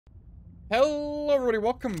Hello everybody,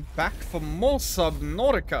 welcome back for more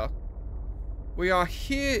Subnautica. We are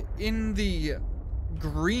here in the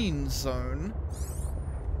green zone,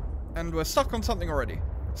 and we're stuck on something already.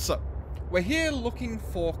 So, we're here looking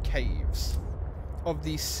for caves of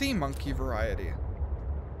the sea monkey variety,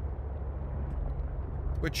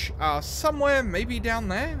 which are somewhere maybe down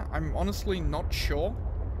there. I'm honestly not sure.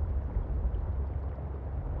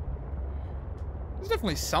 There's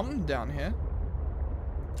definitely something down here.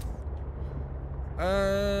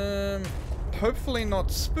 Hopefully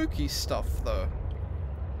not spooky stuff, though.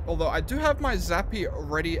 Although, I do have my Zappy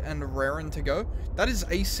ready and raring to go. That is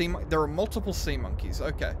a sea monkey. There are multiple sea monkeys.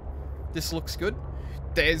 Okay. This looks good.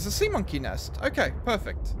 There's a sea monkey nest. Okay,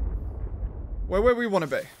 perfect. We're where we want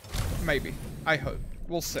to be. Maybe. I hope.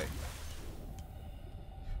 We'll see.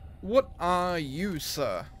 What are you,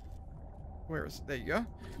 sir? Where is it? There you go.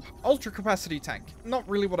 Ultra capacity tank. Not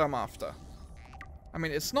really what I'm after. I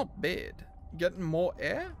mean, it's not bad. Getting more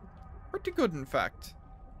air? Pretty good, in fact.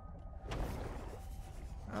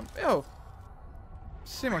 Oh.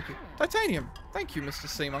 Sea monkey. Titanium. Thank you, Mr.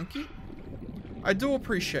 Sea Monkey. I do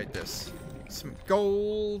appreciate this. Some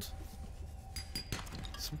gold.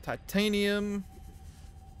 Some titanium.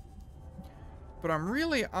 But I'm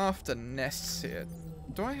really after nests here.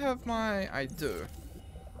 Do I have my... I do.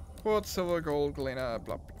 Quartz, silver, gold, galena,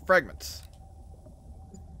 blah, fragments.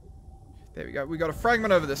 There we go. We got a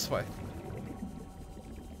fragment over this way.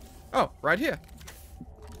 Oh, right here.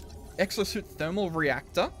 Exosuit thermal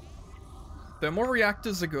reactor. Thermal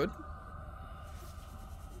reactors are good.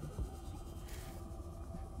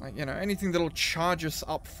 Like, you know, anything that'll charge us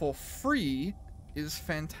up for free is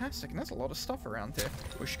fantastic. And there's a lot of stuff around here.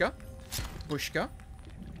 Bushka. Bushka.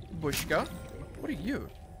 Bushka. What are you?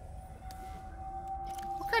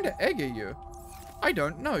 What kind of egg are you? I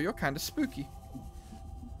don't know. You're kind of spooky.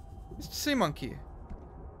 Mr. Sea Monkey.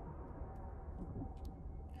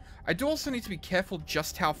 I do also need to be careful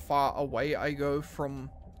just how far away I go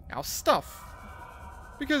from our stuff.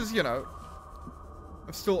 Because, you know,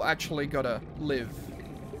 I've still actually got to live.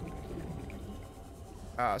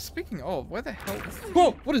 Speaking of, where the hell...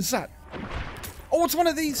 Whoa! What is that? Oh, it's one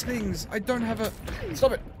of these things! I don't have a...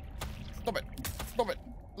 Stop it! Stop it! Stop it!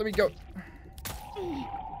 Let me go.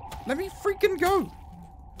 Let me freaking go!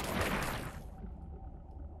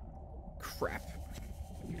 Crap.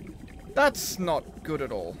 That's not good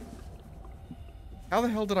at all. How the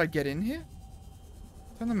hell did I get in here?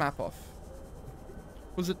 Turn the map off.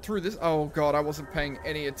 Was it through this? Oh god, I wasn't paying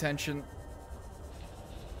any attention.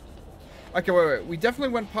 Okay, wait. We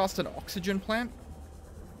definitely went past an oxygen plant.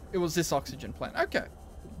 It was this oxygen plant. Okay.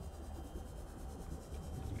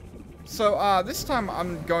 So, this time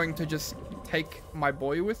I'm going to just take my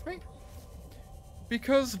boy with me.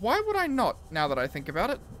 Because why would I not, now that I think about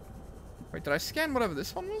it? Wait, did I scan whatever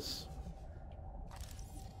this one was?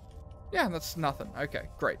 Yeah, that's nothing. Okay,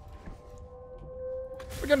 great.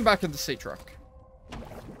 We're getting back in the sea truck.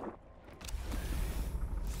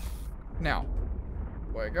 Now,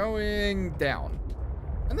 we're going down.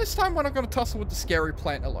 And this time we're not going to tussle with the scary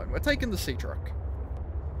plant alone. We're taking the sea truck.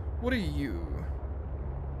 What are you?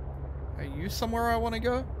 Are you somewhere I want to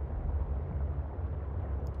go?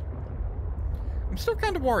 I'm still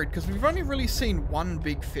kind of worried because we've only really seen one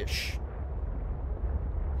big fish.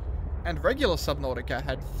 And regular Subnautica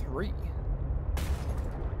had 3.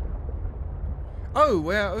 Oh,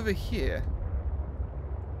 we're over here.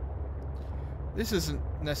 This isn't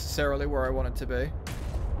necessarily where I want it to be.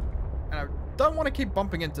 And I don't want to keep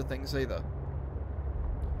bumping into things either.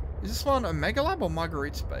 Is this one Omega Lab or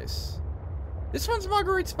Marguerite Space? This one's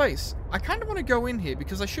Marguerite Space. I kind of want to go in here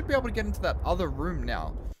because I should be able to get into that other room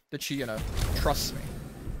now that she, you know, trusts me.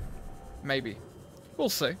 Maybe. We'll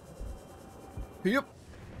see. Yep.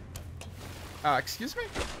 Excuse me?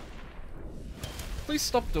 Please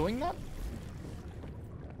stop doing that.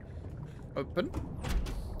 Open.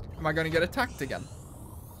 Am I going to get attacked again?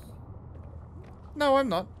 No, I'm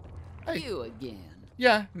not. Hey. You again.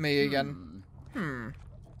 Yeah, me again. Okay,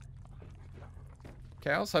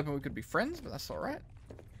 I was hoping we could be friends, but that's alright.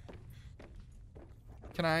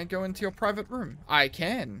 Can I go into your private room? I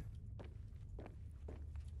can.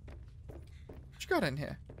 What you got in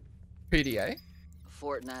here? PDA?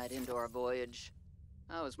 Fortnight into our voyage,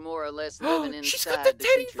 I was more or less living inside. She's got the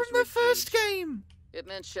teddy from the first game. It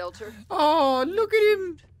meant shelter. Oh, look at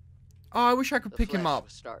him. Oh, I wish I could pick him up.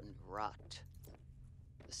 Was starting to rot.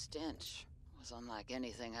 The stench was unlike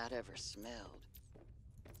anything I'd ever smelled.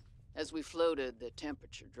 As we floated, the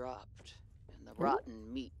temperature dropped, and the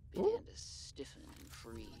rotten meat began to stiffen and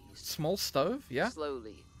freeze. Small stove, yeah.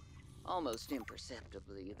 Slowly, almost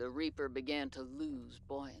imperceptibly, the Reaper began to lose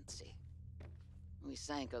buoyancy. We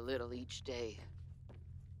sank a little each day.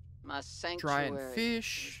 My Drying sanctuary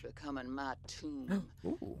fish. was becoming my tomb,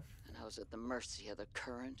 Ooh. and I was at the mercy of the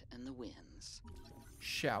current and the winds.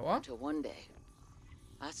 Shower. Until one day,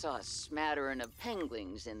 I saw a smattering of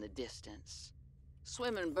penguins in the distance.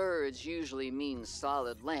 Swimming birds usually mean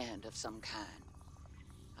solid land of some kind.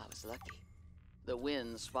 I was lucky. The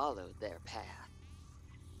winds followed their path.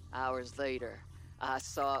 Hours later, I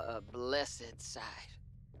saw a blessed sight.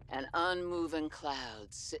 An unmoving cloud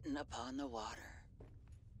sitting upon the water.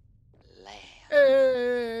 Land.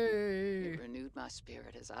 Hey! It renewed my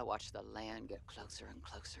spirit as I watched the land get closer and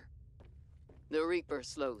closer. The Reaper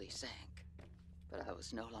slowly sank, but I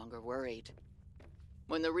was no longer worried.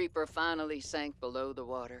 When the Reaper finally sank below the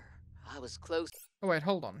water, I was close Oh wait,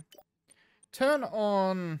 hold on. Turn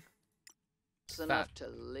on enough to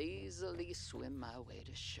lazily swim my way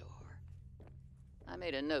to shore. I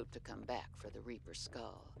made a note to come back for the Reaper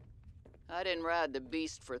skull. I didn't ride the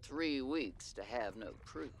beast for 3 weeks to have no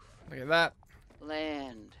proof. Look at that.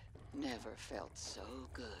 Land never felt so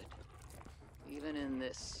good. Even in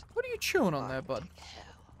this What are you chewing on there, bud? Arctic hell.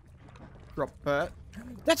 Drop Bert.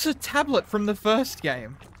 That's a tablet from the first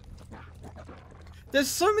game. There's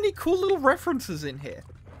so many cool little references in here.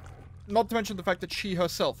 Not to mention the fact that she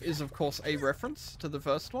herself is, of course, a reference to the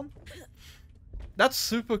first one. That's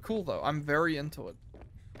super cool, though. I'm very into it.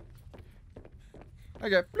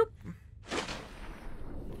 Okay, bloop.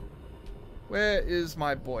 Where is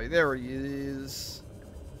my boy? There he is.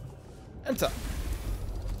 Enter.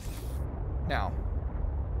 Now.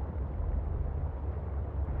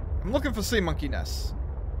 I'm looking for sea monkey nests.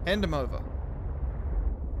 Hand them over.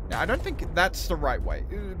 Now, I don't think that's the right way,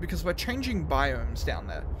 because we're changing biomes down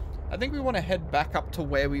there. I think we want to head back up to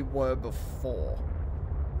where we were before.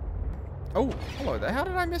 Oh, hello there. How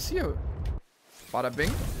did I miss you? Bada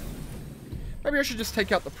bing. Maybe I should just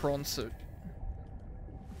take out the prawn suit.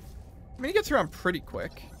 I mean, he gets around pretty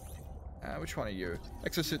quick. Which one are you?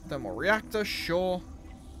 Exosuit thermal reactor, sure.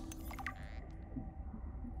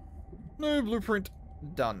 No blueprint.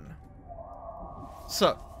 Done.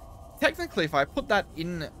 So, technically, if I put that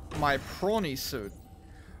in my prawny suit,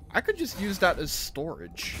 I could just use that as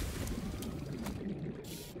storage.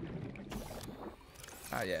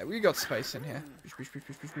 Ah, yeah, we got space in here. Bish, bish, bish,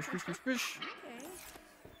 bish, bish, bish, bish, bish.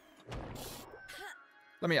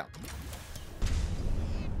 Let me out.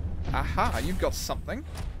 Aha, you've got something.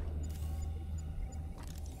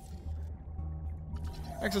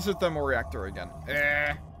 Exosuit thermal reactor again.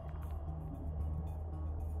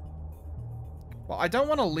 Well, I don't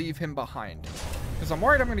want to leave him behind, because I'm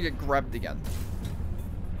worried I'm going to get grabbed again.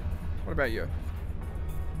 What about you?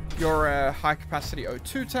 You're a high-capacity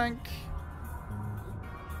O2 tank.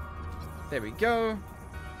 There we go.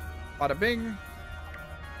 Bada bing.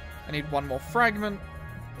 I need one more fragment.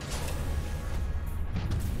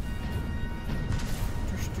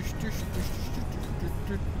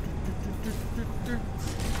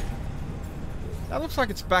 That looks like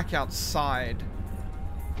it's back outside.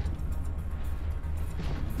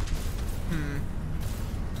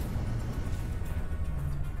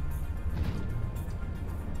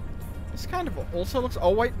 This kind of also looks...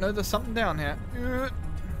 Oh, wait, no, there's something down here.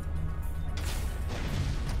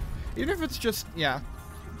 Even if it's just... Yeah.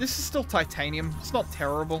 This is still titanium. It's not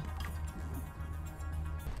terrible.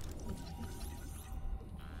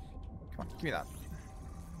 Come on, give me that.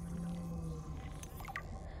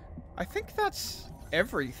 I think that's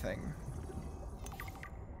everything.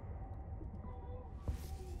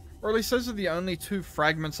 Or at least those are the only 2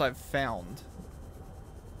 fragments I've found.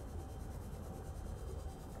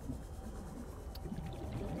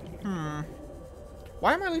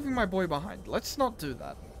 Why am I leaving my boy behind? Let's not do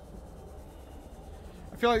that.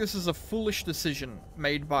 I feel like this is a foolish decision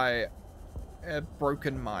made by a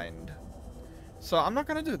broken mind. So I'm not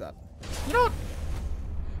going to do that. You know what?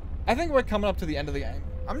 I think we're coming up to the end of the game.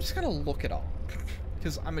 I'm just going to look it up.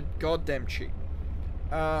 Because I'm a goddamn cheat.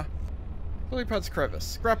 Lillypad's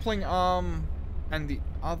crevice. Grappling arm. And the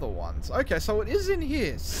other ones. Okay, so it is in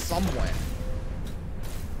here somewhere.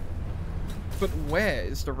 But where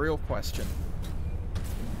is the real question?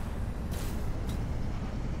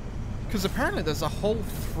 Because apparently there's a whole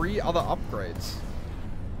 3 other upgrades.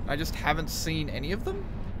 I just haven't seen any of them.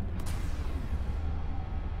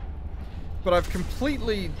 But I've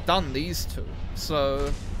completely done these 2.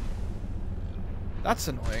 So... that's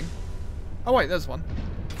annoying. Oh wait, there's one.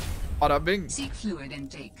 Bada bing. Seek fluid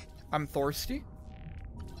intake. I'm thirsty.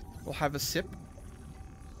 We'll have a sip.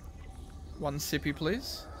 1 sippy,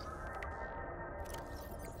 please.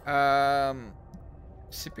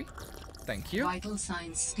 Sippy. Thank you. Vital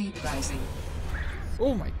signs stabilizing.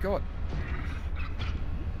 Oh my god.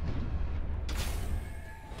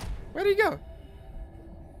 Where did he go?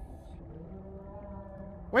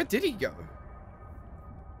 Where did he go?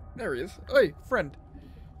 There he is. Hey, friend.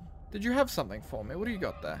 Did you have something for me? What do you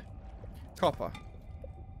got there? Copper.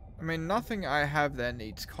 I mean, nothing I have there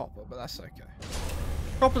needs copper, but that's okay.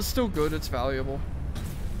 Copper's still good. It's valuable.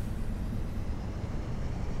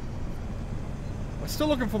 We're still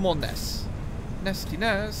looking for more nests. Nesty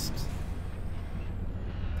nest.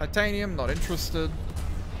 Titanium, not interested.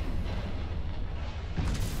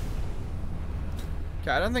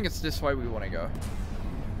 Okay, I don't think it's this way we want to go.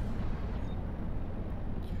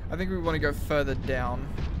 I think we want to go further down.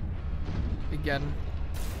 Again.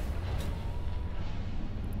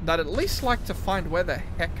 I'd at least like to find where the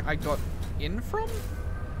heck I got in from.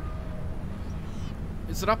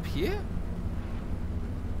 Is it up here?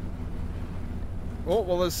 Oh,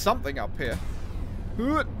 well, there's something up here.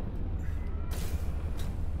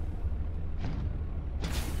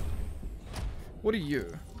 What are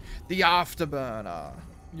you? The Afterburner.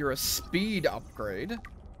 You're a speed upgrade.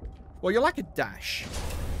 Well, you're like a dash.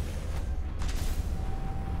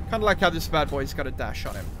 Kind of like how this bad boy's got a dash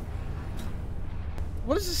on him.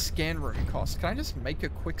 What does a scan room cost? Can I just make a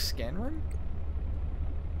quick scan room?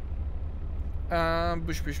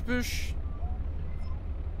 Bush.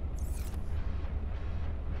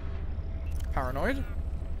 Paranoid.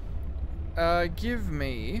 Give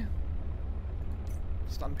me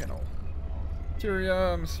stun panel.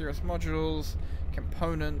 Materia, mysterious modules,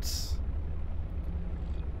 components,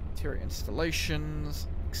 materia installations,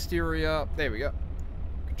 exterior. There we go.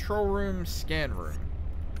 Control room, scan room.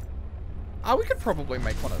 We could probably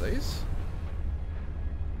make one of these.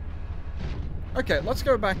 Okay, let's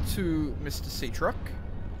go back to Mr. Sea-Truck.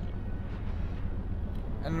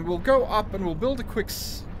 And we'll go up and we'll build a quick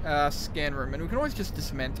scan room, and we can always just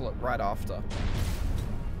dismantle it right after.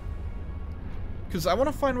 Because I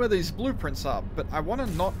want to find where these blueprints are, but I want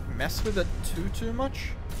to not mess with it too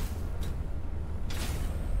much.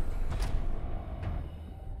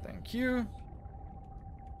 Thank you.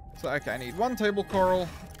 So, okay, I need 1 table coral,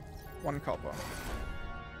 1 copper.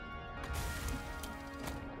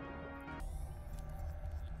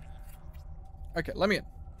 Okay, let me in.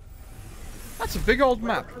 That's a big old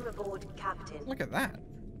map. Look at that.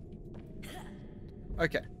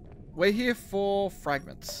 Okay, we're here for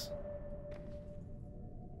fragments.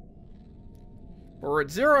 We're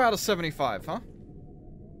at 0 out of 75, huh?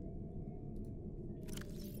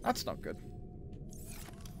 That's not good.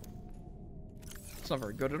 It's not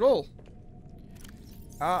very good at all.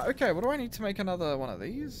 Okay, what do I need to make another one of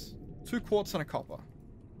these? 2 quartz and a copper.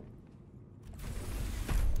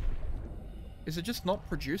 Is it just not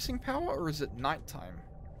producing power, or is it nighttime?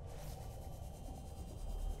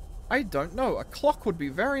 I don't know. A clock would be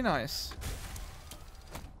very nice.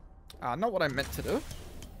 Not what I meant to do.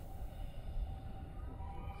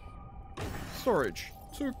 Storage.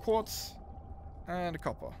 2 quartz and a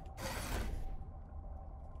copper.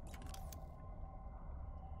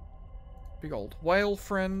 Big old whale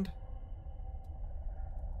friend.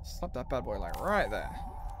 Stop that bad boy like right there.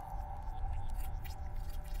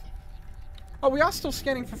 Oh, we are still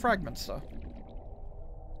scanning for fragments, though.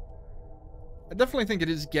 I definitely think it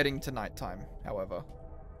is getting to nighttime, however.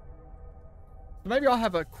 Maybe I'll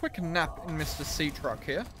have a quick nap in Mr. Sea-Truck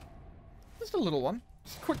here. Just a little one.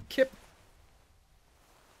 Just a quick kip.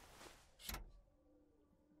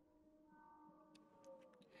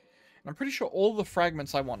 And I'm pretty sure all the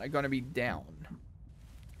fragments I want are going to be down.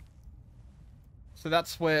 So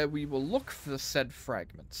that's where we will look for said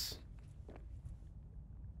fragments.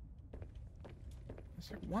 There's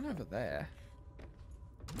like one over there.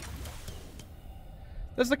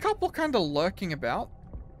 There's a couple kind of lurking about.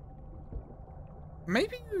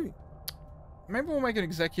 Maybe we'll make an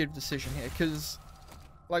executive decision here, because,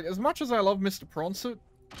 like, as much as I love Mr. Prawnsuit,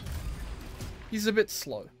 he's a bit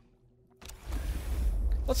slow.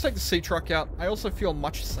 Let's take the Sea-Truck out. I also feel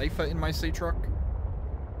much safer in my Sea-Truck.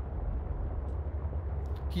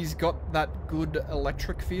 He's got that good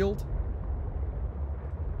electric field.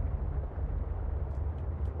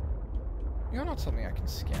 You're not something I can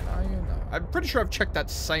scan, are you? No. I'm pretty sure I've checked that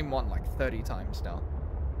same one like 30 times now.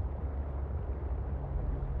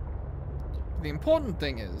 The important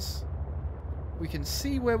thing is, we can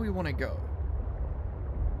see where we want to go.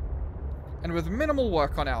 And with minimal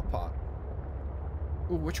work on our part.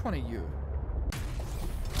 Ooh, which one are you?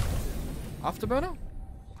 Afterburner?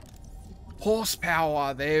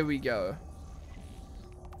 Horsepower, there we go.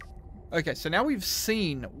 Okay, so now we've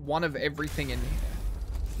seen one of everything in here.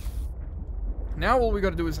 Now all we got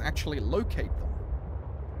to do is actually locate them.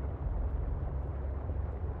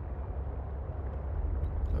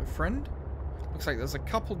 Hello, friend. Looks like there's a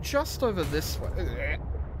couple just over this way.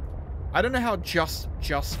 I don't know how just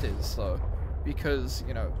is, though. Because,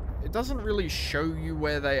 you know, it doesn't really show you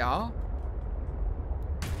where they are.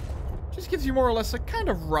 Just gives you more or less a kind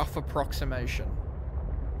of rough approximation.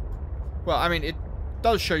 Well, I mean, it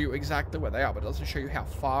does show you exactly where they are, but it doesn't show you how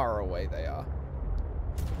far away they are.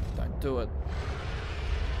 Don't do it.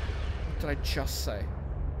 What did I just say?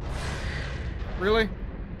 Really?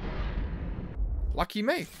 Lucky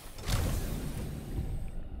me.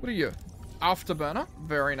 What are you? Afterburner.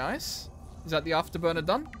 Very nice. Is that the afterburner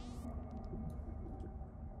done?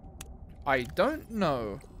 I don't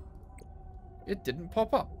know. It didn't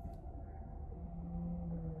pop up.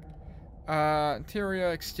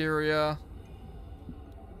 Interior, exterior.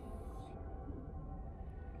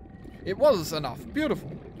 It was enough.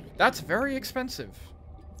 Beautiful. That's very expensive.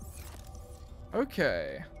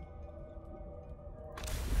 Okay.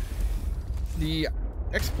 The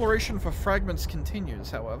exploration for fragments continues,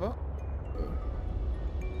 however.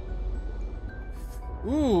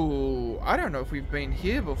 Ooh, I don't know if we've been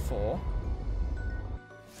here before.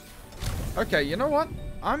 Okay, you know what?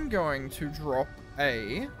 I'm going to drop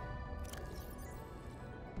a...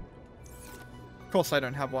 Of course I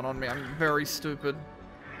don't have one on me. I'm very stupid.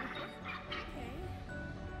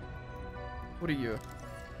 What are you?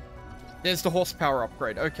 There's the horsepower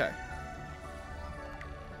upgrade. Okay.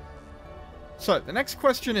 So, the next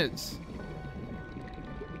question is...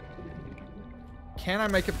 Can I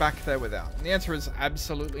make it back there without? And the answer is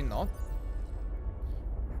absolutely not.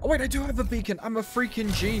 Oh wait, I do have a beacon. I'm a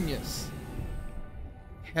freaking genius.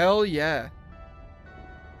 Hell yeah.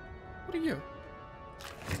 What are you?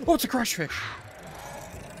 Oh, it's a crush fish.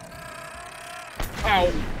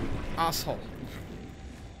 Ow. Asshole.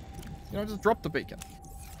 You know, just drop the beacon.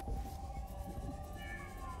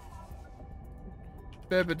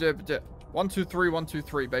 1, 2, 3, 1, 2,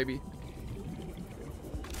 3, baby.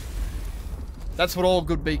 That's what all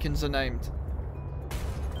good beacons are named.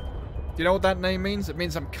 Do you know what that name means? It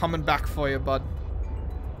means I'm coming back for you, bud.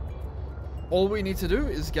 All we need to do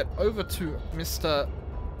is get over to Mr.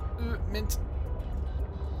 Mint.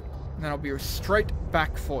 And then I'll be straight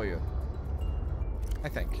back for you. I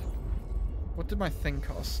think. What did my thing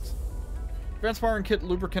cost? Advanced wiring kit,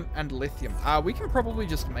 lubricant, and lithium. We can probably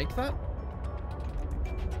just make that.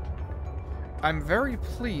 I'm very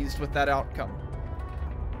pleased with that outcome.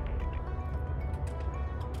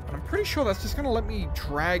 And I'm pretty sure that's just going to let me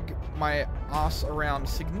drag my ass around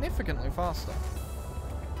significantly faster.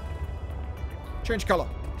 Change color.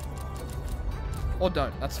 Or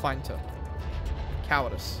don't. That's fine too.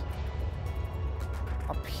 Cowardice.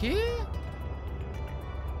 Up here?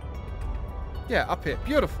 Yeah, up here.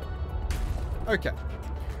 Beautiful. Okay.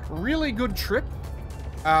 Really good trip.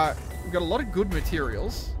 We've got a lot of good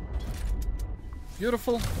materials.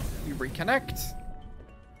 Beautiful. We reconnect.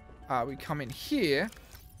 We come in here.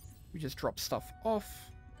 We just drop stuff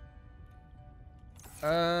off.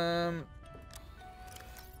 Yeah,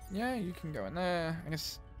 you can go in there. I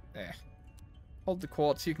guess there. Hold the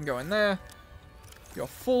quartz. You can go in there. You're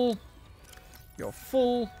full. You're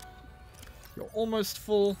full. You're almost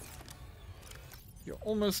full. You're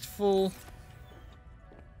almost full.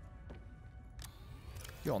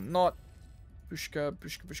 You're not. Bushka,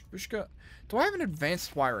 bushka, bushka, bushka. Do I have an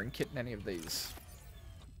advanced wiring kit in any of these?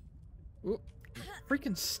 Ooh, I'm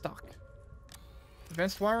freaking stuck.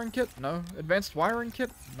 Advanced wiring kit? No. Advanced wiring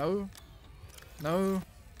kit? No. No.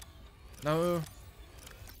 No.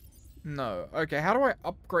 No. Okay, how do I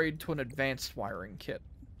upgrade to an advanced wiring kit?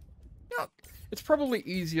 Yeah, it's probably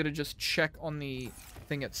easier to just check on the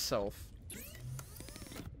thing itself.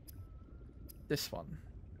 This one.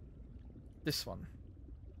 This one.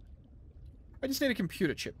 I just need a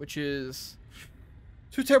computer chip, which is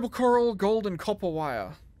 2 table coral, gold, and copper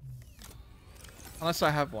wire. Unless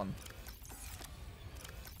I have one.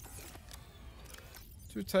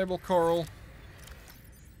 2 table coral,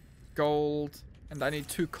 gold, and I need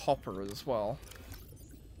 2 copper as well.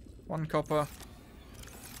 1 copper.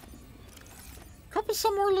 Copper's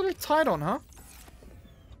somewhere a little tight on, huh?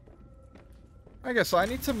 I guess so. I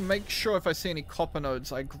need to make sure if I see any copper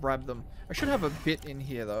nodes, I grab them. I should have a bit in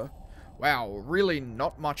here, though. Wow, really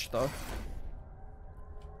not much, though.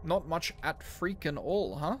 Not much at freaking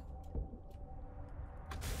all, huh?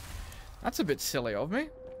 That's a bit silly of me.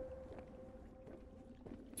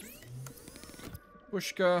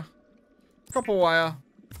 Bushka. Copper wire.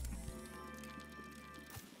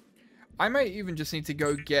 I may even just need to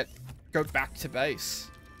go back to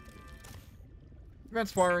base.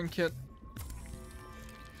 Advanced wiring kit.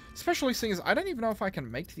 Especially seeing as I don't even know if I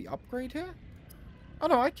can make the upgrade here. Oh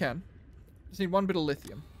no, I can. Just need 1 bit of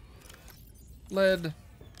lithium. Lead.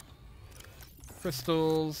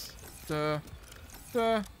 Crystals. Duh.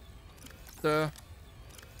 Duh. the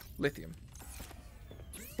lithium.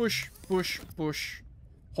 Push, push, push.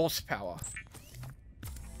 Horsepower.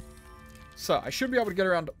 So, I should be able to get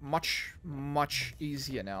around much, much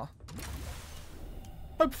easier now.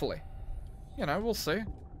 Hopefully. You know, we'll see.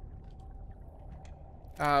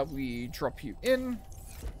 We drop you in.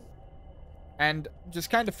 And just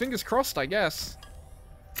kind of fingers crossed, I guess.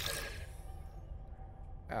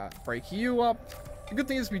 Break you up. The good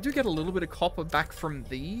thing is we do get a little bit of copper back from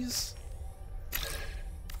these.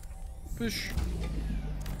 Push.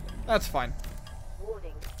 That's fine.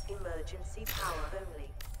 Warning, emergency power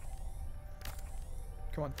only.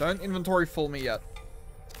 Come on, don't inventory full me yet.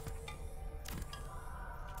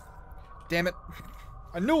 Damn it.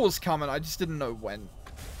 I knew it was coming, I just didn't know when.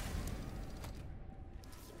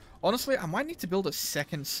 Honestly, I might need to build a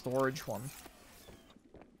second storage one.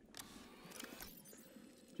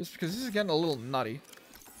 Just because this is getting a little nutty.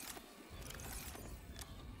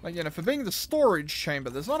 Like, you know, for being the storage chamber,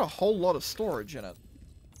 there's not a whole lot of storage in it.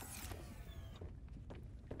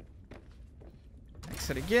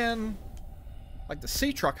 Exit again. Like, the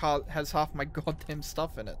sea truck has half my goddamn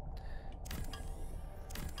stuff in it.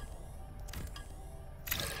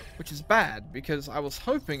 Which is bad, because I was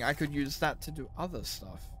hoping I could use that to do other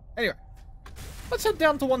stuff. Anyway, let's head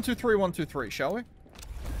down to 123, 123, shall we?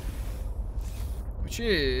 Which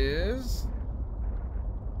is...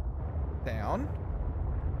 down.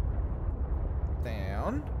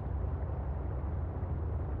 Down.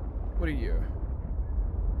 What are you?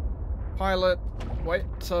 Pilot. Wait,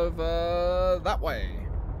 it's over that way.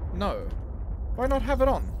 No. Why not have it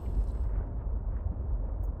on?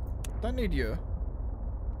 Don't need you.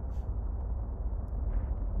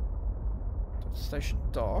 Station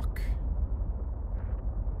dock.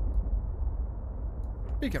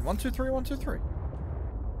 Beacon 123, 123.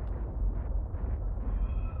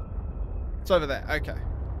 It's over there. Okay.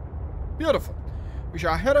 Beautiful. We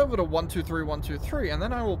shall head over to 123, 123, and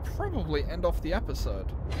then I will probably end off the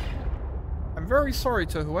episode. I'm very sorry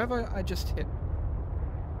to whoever I just hit.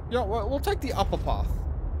 You know, we'll take the upper path.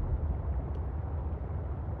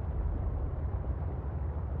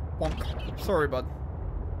 Bonk. Sorry, bud.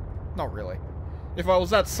 Not really. If I was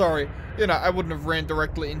that sorry, you know, I wouldn't have ran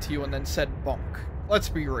directly into you and then said bonk. Let's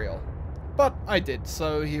be real. But I did,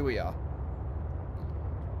 so here we are.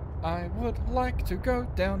 I would like to go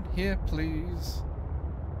down here, please.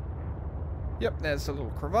 Yep, there's a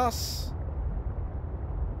little crevasse.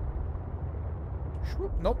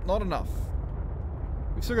 Shwoop, nope, not enough.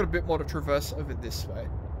 We've still got a bit more to traverse over this way.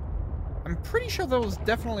 I'm pretty sure there was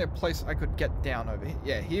definitely a place I could get down over here.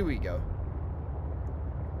 Yeah, here we go.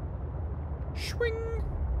 Swing!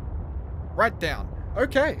 Right down.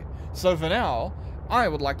 Okay, so for now, I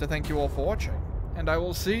would like to thank you all for watching, and I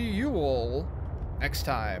will see you all next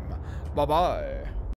time. Bye-bye.